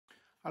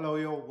Hello,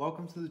 yo,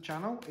 welcome to the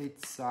channel.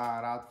 It's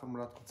Rad from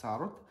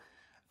Radko.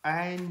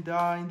 And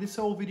in this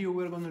whole video,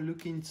 we're going to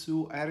look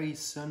into Aries,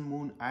 Sun,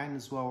 Moon, and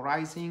as well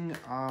Rising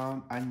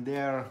and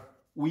their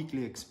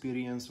weekly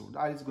experience. So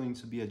that is going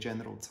to be a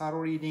general tarot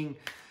reading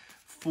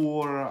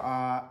for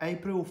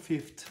April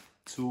 5th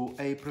to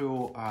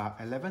April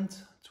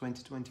 11th,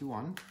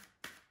 2021.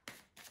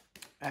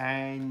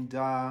 And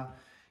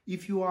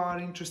if you are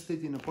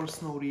interested in a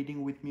personal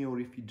reading with me,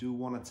 or if you do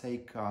want to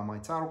take my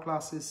tarot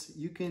classes,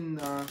 you can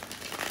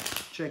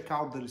check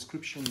out the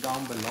description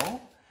down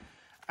below.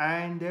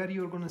 And there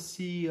you're going to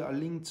see a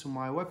link to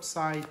my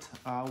website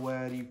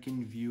where you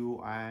can view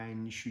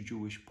and, should you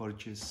wish,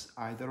 purchase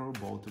either or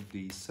both of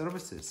these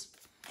services.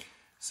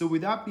 So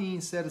with that being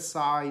set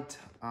aside,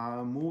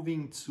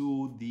 moving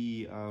to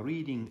the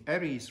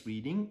Aries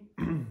reading,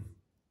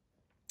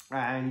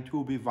 and it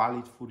will be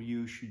valid for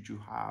you should you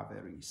have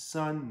Aries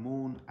Sun,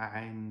 Moon,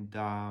 and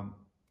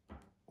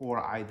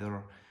or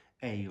either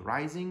a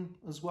Rising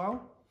as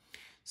well.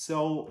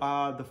 So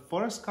the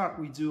first card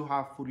we do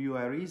have for you,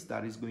 Aries,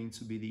 that is going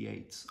to be the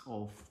Eight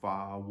of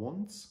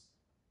Wands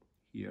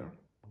here.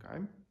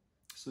 Okay,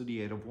 so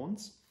the Eight of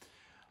Wands.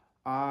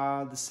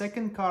 The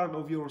second card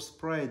of your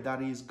spread,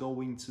 that is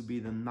going to be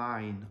the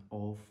Nine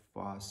of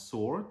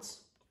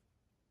Swords.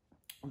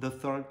 The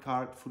third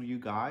card for you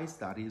guys,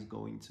 that is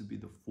going to be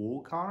the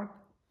Fool card.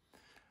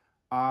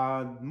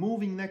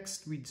 Moving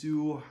next, we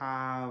do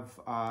have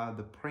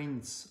the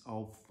Prince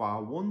of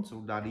Wands,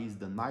 or that is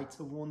the Knight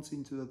of Wands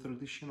into the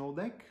traditional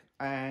deck.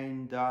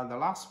 And the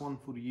last one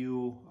for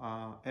you,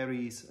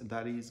 Aries,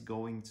 that is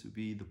going to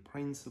be the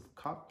Prince of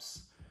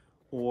Cups,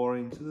 or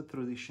into the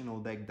traditional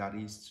deck, that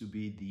is to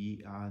be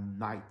the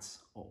Knight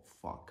of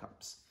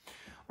Cups.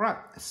 Right,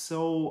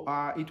 so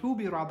it will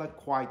be rather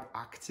quite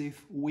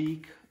active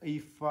week,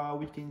 if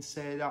we can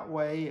say it that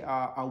way.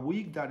 A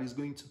week that is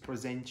going to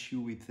present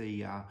you with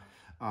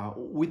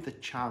a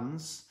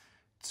chance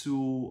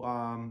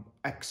to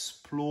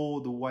explore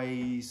the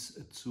ways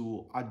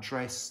to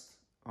address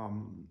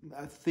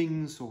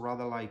things, or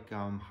rather like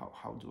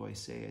how do I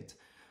say it,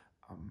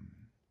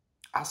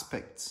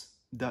 aspects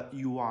that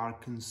you are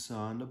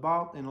concerned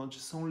about, and not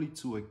just only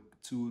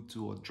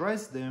to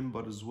address them,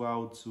 but as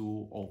well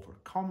to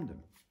overcome them.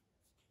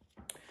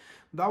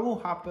 That will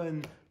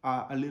happen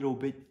a little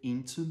bit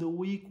into the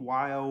week,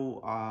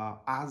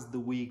 while as the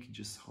week,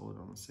 just hold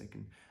on a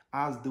second,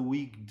 as the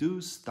week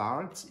do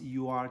start,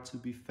 you are to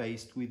be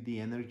faced with the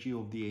energy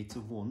of the Eight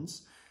of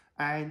Wands.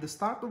 And the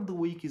start of the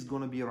week is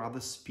going to be rather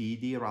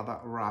speedy, rather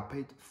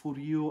rapid for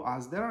you,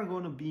 as there are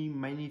going to be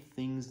many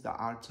things that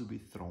are to be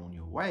thrown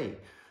your way.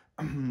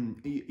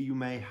 You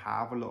may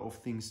have a lot of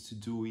things to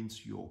do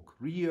into your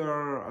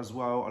career as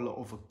well, a lot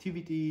of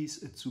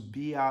activities to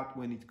be at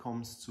when it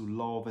comes to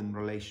love and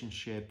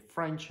relationship,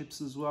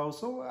 friendships as well.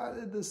 So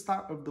the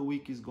start of the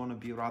week is going to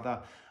be rather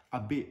a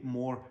bit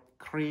more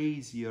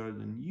crazier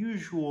than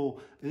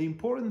usual. The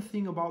important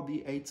thing about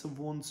the Eight of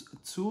Wands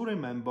to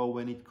remember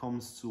when it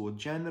comes to a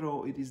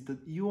general, it is that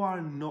you are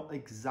not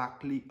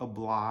exactly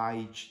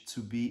obliged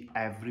to be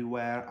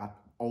everywhere at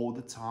all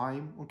the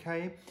time,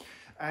 okay?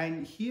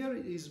 And here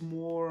it is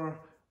more,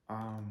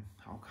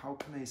 how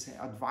can I say,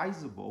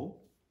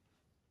 advisable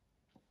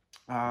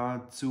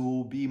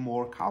to be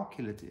more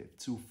calculative,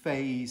 to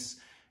face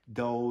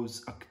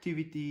those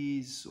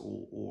activities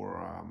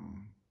or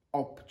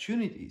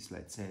opportunities,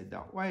 let's say it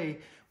that way,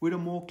 with a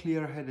more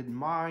clear-headed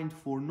mind,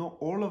 for not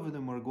all of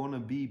them are going to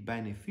be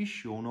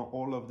beneficial, not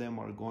all of them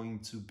are going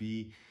to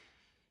be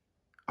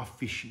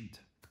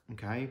efficient,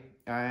 okay?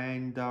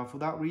 And for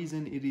that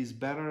reason, it is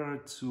better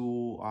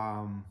to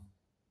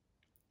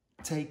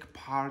take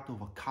part of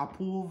a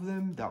couple of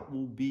them that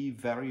will be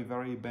very,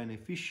 very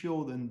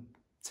beneficial than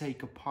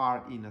take a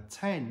part in a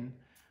 10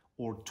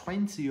 or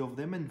 20 of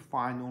them and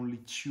find only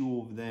 2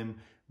 of them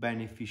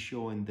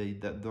beneficial and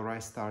the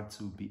rest are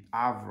to be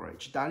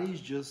average. That is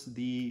just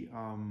the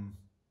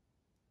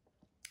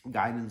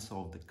guidance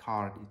of the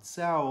card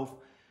itself.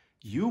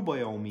 You,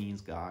 by all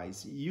means,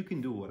 guys, you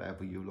can do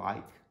whatever you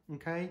like,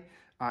 okay?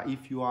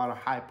 If you are a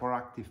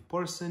hyperactive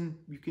person,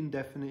 you can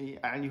definitely,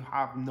 and you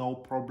have no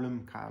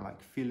problem kind of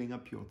like filling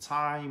up your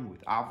time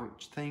with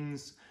average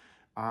things,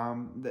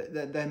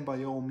 then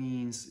by all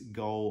means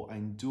go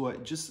and do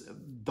it. Just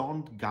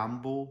don't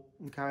gamble,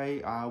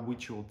 okay,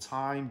 with your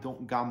time.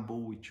 Don't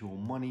gamble with your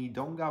money.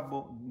 Don't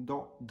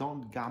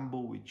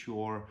gamble with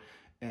your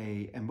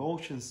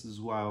emotions as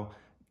well.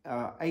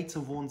 Eight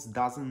of Wands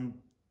doesn't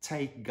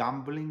take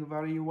gambling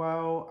very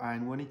well,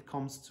 and when it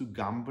comes to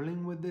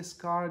gambling with this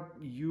card,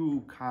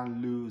 you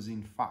can lose,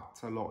 in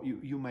fact, a lot.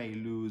 You may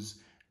lose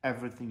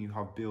everything you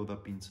have built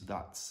up into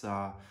that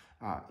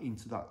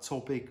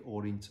topic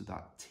or into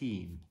that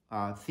theme.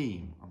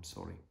 I'm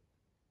sorry.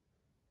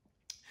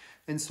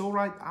 And so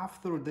right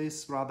after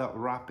this rather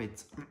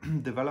rapid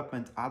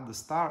development at the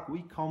start,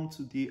 we come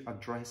to the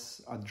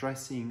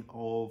addressing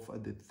of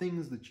the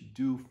things that you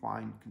do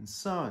find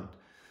concerned.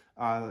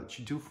 That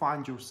you do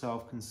find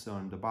yourself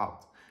concerned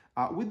about.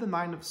 With the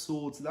Nine of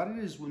Swords, that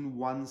is when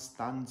one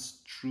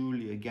stands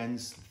truly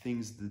against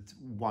things that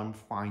one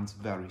finds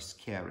very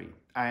scary.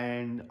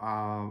 And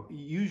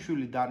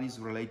usually that is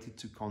related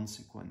to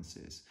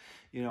consequences.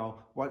 You know,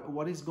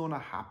 what is going to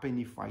happen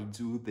if I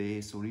do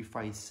this or if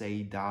I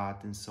say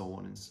that, and so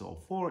on and so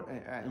forth.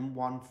 And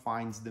one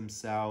finds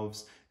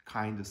themselves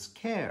kind of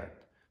scared.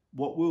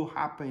 What will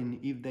happen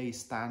if they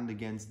stand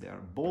against their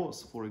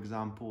boss, for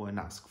example, and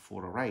ask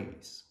for a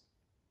raise?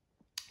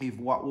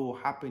 What will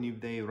happen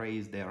if they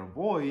raise their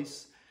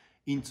voice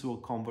into a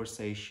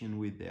conversation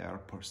with their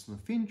person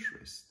of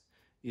interest?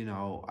 You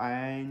know,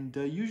 and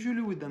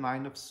usually with the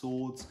Nine of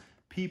Swords,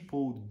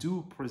 people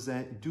do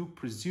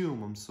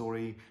presume, I'm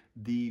sorry,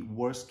 the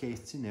worst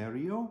case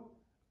scenario,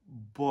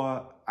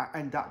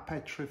 and that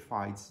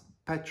petrifies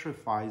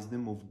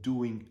them of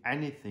doing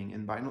anything,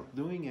 and by not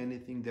doing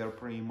anything, they're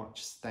pretty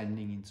much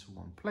standing into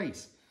one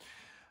place.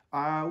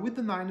 With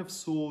the Nine of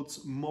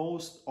Swords,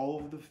 most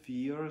of the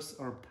fears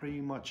are pretty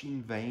much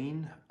in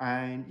vain,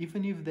 and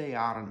even if they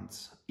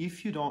aren't,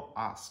 if you don't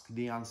ask,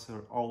 the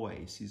answer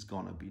always is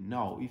gonna be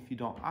no. If you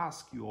don't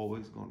ask, you're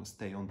always gonna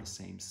stay on the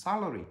same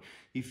salary.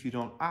 If you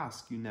don't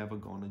ask, you're never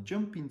gonna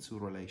jump into a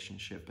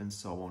relationship, and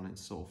so on and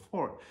so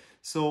forth.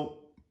 So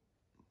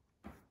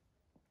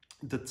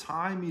the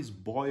time is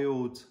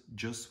boiled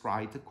just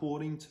right,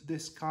 according to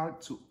this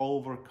card, to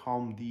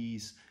overcome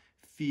these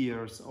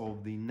fears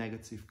of the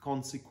negative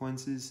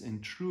consequences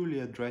and truly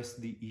address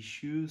the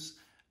issues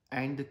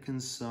and the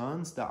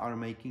concerns that are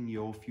making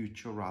your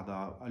future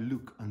rather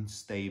look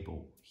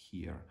unstable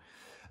here.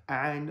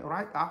 And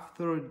right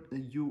after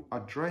you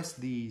address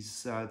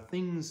these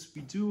things,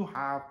 we do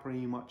have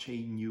pretty much a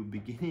new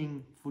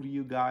beginning for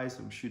you guys,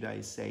 or should I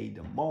say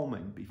the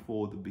moment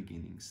before the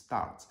beginning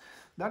starts.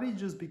 That is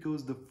just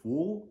because the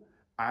Fool,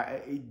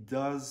 it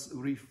does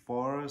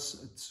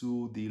refers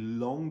to the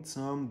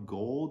long-term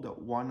goal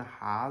that one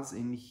has,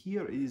 and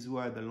here is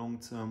where the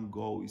long-term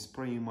goal is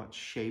pretty much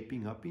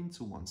shaping up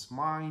into one's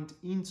mind,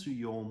 into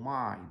your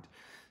mind.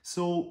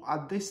 So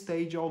at this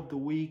stage of the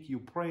week, you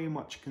pretty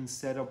much can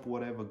set up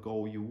whatever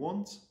goal you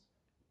want.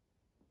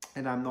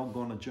 And I'm not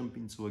going to jump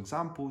into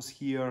examples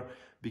here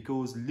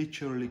because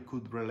literally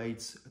could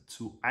relate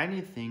to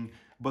anything,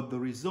 but the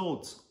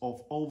results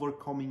of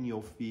overcoming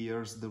your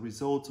fears, the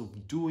results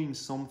of doing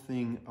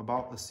something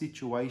about the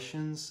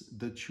situations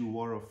that you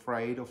were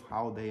afraid of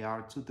how they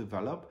are to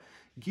develop,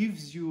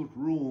 gives you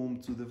room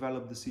to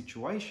develop the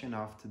situation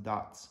after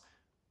that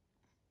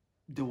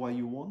the way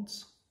you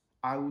want.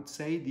 I would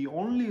say the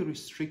only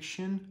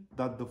restriction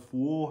that the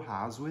Fool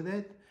has with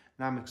it,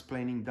 and I'm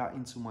explaining that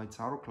into my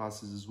tarot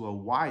classes as well,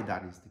 why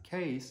that is the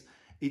case,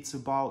 it's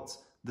about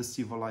the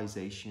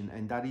civilization,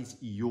 and that is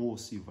your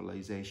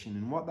civilization.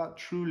 And what that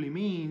truly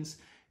means,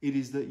 it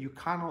is that you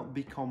cannot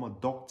become a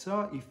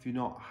doctor if you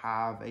don't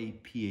have a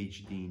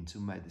PhD into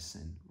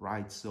medicine,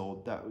 right?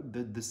 So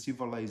the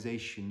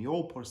civilization,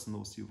 your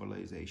personal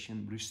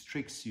civilization,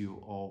 restricts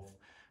you of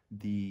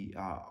the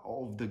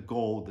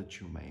goal that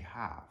you may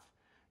have.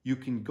 You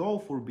can go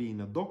for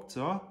being a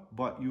doctor,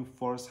 but you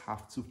first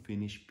have to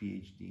finish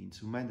PhD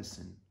into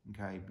medicine,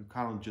 okay? You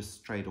cannot just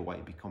straight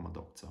away become a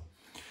doctor.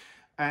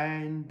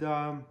 And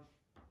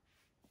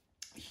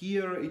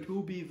here it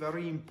will be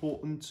very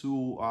important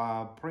to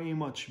pretty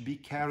much be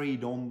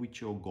carried on with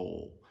your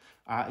goal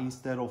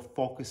instead of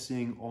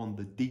focusing on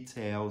the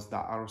details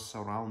that are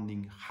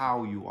surrounding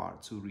how you are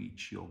to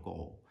reach your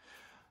goal.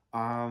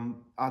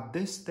 At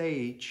this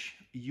stage,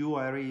 you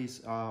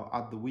Aries,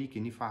 at the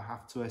weekend, if I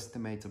have to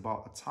estimate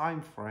about a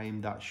time frame,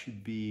 that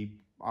should be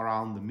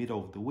around the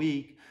middle of the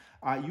week,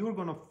 you're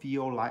gonna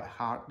feel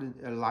lighthearted.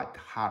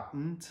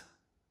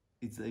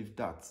 If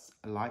that's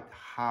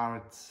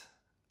lighthearted.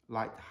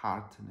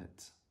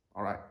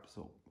 All right,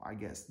 so I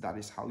guess that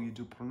is how you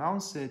do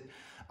pronounce it.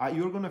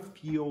 You're gonna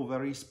feel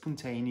very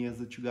spontaneous,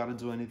 that you gotta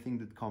do anything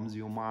that comes to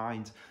your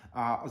mind.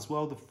 As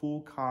well, the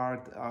Fool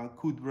card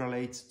could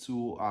relate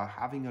to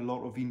having a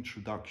lot of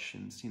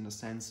introductions, in the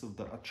sense of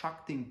the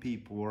attracting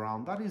people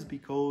around. That is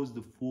because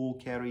the Fool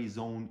carries his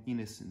own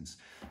innocence.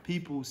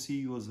 People see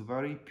you as a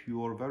very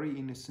pure, very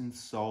innocent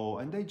soul,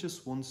 and they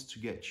just want to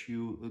get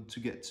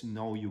to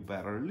know you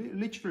better.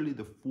 Literally,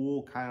 the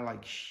Fool kind of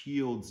like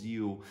shields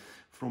you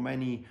from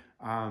any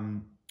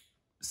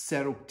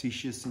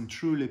surreptitious and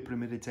truly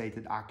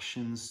premeditated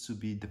actions, to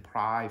be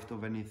deprived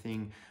of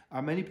anything.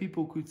 Many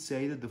people could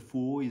say that the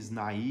Fool is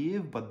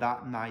naive, but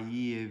that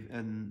naive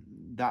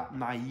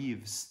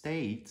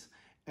state,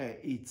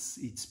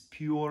 it's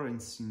pure and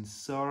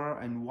sincere.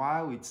 And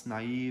while it's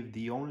naive,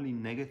 the only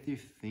negative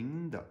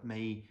thing that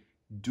may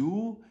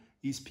do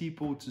is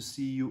people to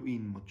see you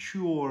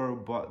immature,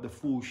 but the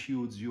Fool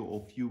shields you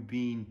of you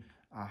being,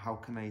 how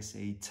can I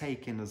say,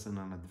 taken as an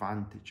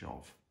advantage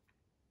of.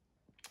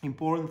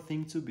 Important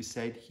thing to be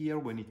said here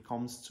when it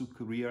comes to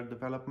career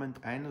development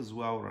and as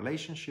well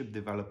relationship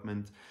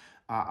development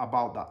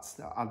about that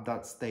at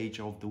that stage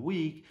of the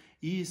week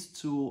is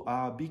to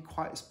be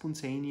quite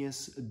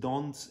spontaneous.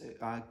 Don't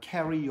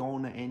carry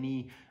on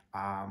any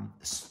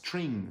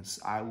strings,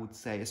 I would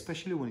say,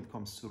 especially when it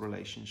comes to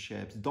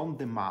relationships. Don't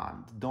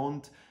demand,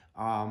 don't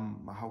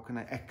how can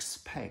I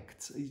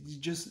expect? You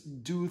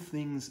just do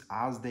things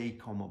as they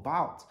come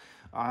about.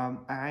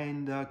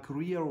 And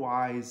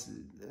career-wise,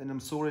 and I'm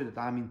sorry that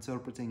I'm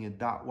interpreting it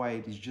that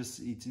way,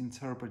 it's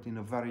interpreted in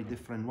a very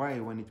different way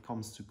when it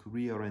comes to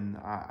career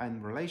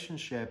and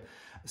relationship.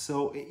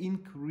 So in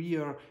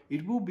career,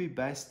 it will be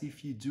best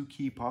if you do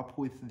keep up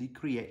with the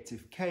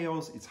creative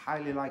chaos. It's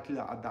highly likely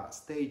that at that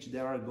stage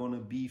there are going to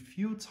be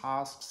few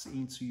tasks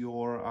into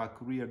your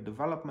career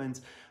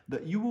development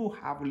that you will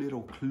have a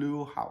little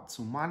clue how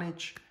to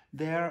manage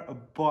there,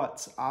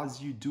 but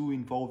as you do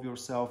involve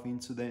yourself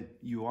into that,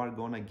 you are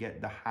gonna get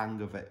the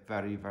hang of it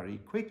very, very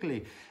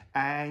quickly.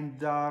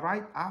 And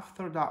right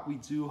after that, we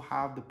do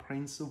have the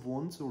Prince of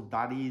Wands, or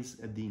that is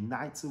the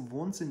Knight of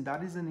Wands, and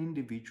that is an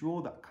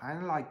individual that kind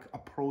of like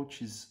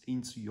approaches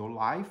into your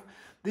life.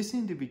 This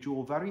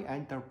individual, very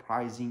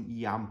enterprising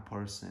young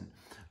person.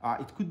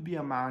 It could be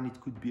a man,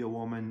 it could be a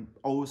woman,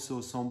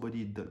 also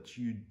somebody that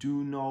you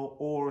do know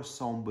or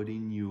somebody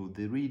new.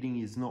 The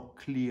reading is not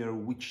clear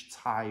which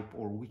type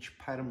or which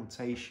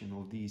permutation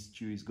of these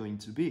two is going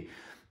to be.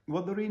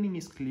 What the reading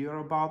is clear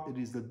about it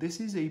is that this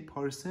is a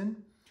person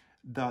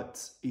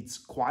that it's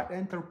quite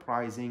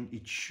enterprising.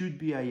 It should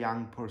be a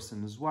young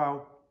person as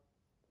well,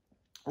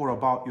 or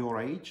about your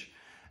age.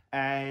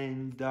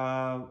 And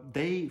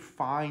they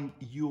find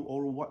you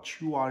or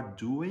what you are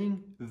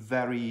doing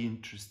very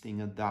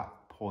interesting at that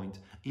point.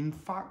 In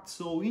fact,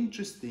 so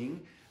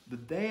interesting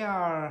that they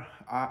are,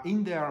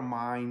 in their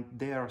mind,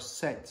 they are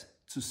set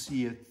to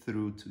see it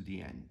through to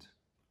the end.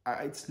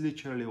 It's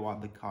literally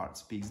what the card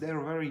speaks. They're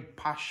very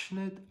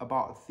passionate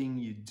about a thing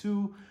you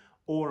do,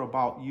 or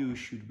about you,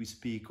 should we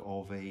speak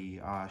of a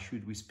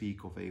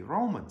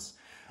romance.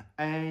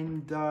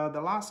 And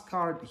the last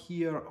card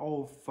here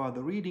of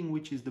the reading,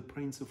 which is the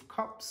Prince of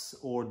Cups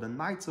or the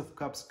Knight of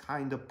Cups,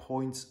 kind of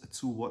points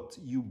to what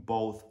you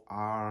both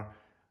are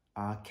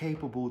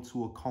capable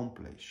to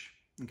accomplish.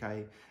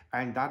 Okay,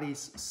 and that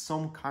is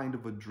some kind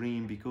of a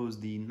dream, because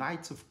the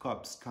Knight of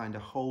Cups kind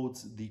of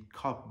holds the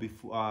cup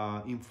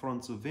before in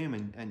front of him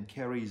and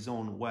carries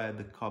on where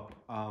the cup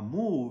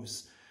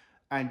moves.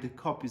 And the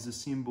cup is a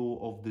symbol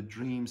of the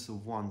dreams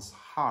of one's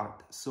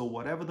heart. So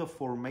whatever the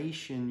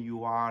formation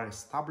you are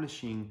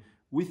establishing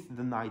with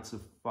the Knights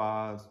of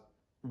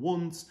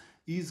Wands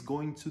is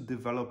going to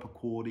develop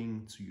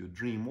according to your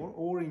dream,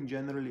 or in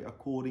generally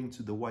according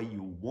to the way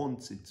you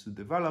want it to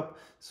develop,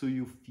 so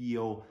you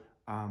feel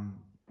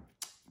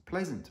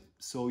pleasant,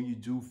 so you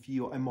do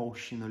feel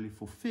emotionally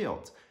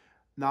fulfilled.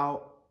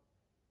 Now,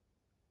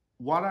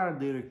 what are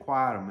the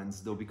requirements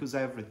though? Because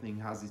everything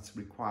has its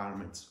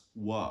requirements.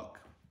 Work.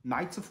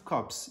 Knight of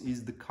Cups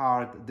is the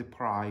card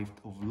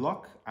deprived of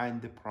luck and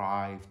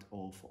deprived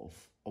of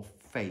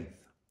faith,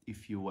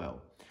 if you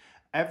will.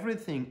 Every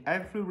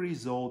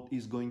result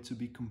is going to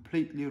be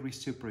completely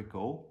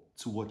reciprocal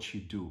to what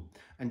you do.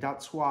 And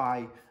that's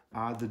why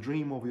the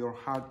dream of your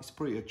heart is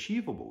pretty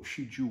achievable.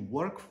 Should you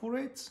work for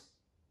it,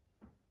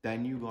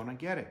 then you're gonna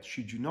get it.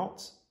 Should you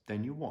not,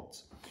 then you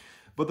won't.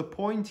 But the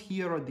point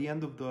here at the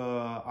end of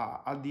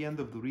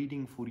the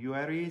reading for you,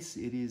 Aries,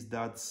 it is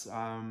that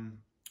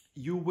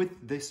you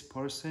with this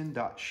person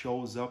that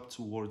shows up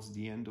towards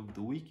the end of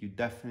the week, you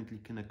definitely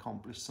can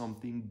accomplish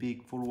something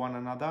big for one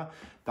another.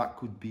 That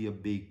could be a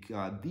big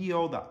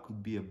deal, that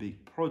could be a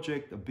big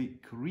project, a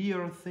big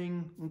career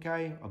thing,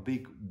 okay? A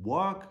big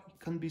work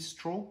can be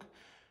stroke,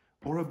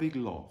 or a big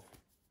love,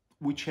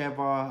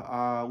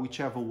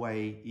 whichever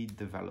way it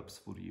develops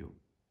for you.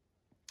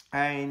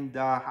 And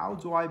how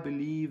do I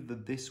believe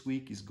that this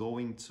week is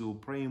going to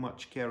pretty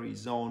much carry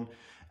on?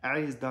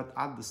 Is that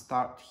at the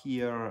start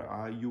here,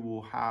 you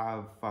will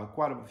have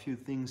quite a few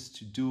things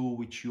to do,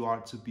 which you are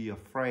to be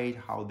afraid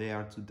how they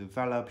are to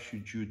develop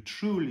should you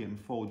truly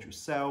unfold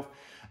yourself.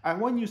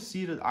 And when you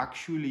see that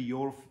actually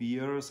your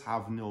fears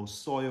have no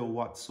soil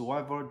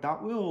whatsoever,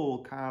 that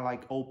will kind of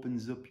like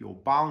opens up your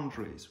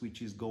boundaries,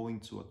 which is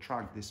going to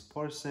attract this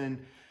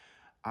person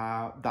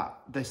that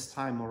this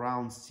time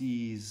around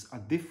sees a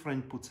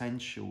different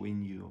potential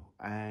in you.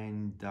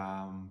 And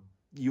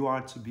you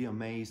are to be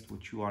amazed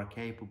what you are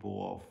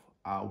capable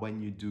of when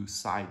you do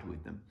side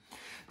with them.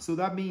 So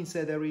that being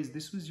said,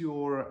 this was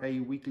your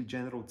weekly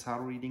general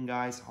tarot reading,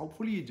 guys.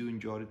 Hopefully you do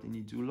enjoy it and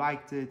you do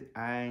liked it,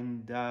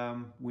 and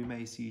we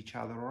may see each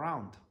other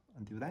around.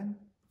 Until then,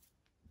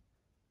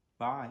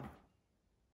 bye.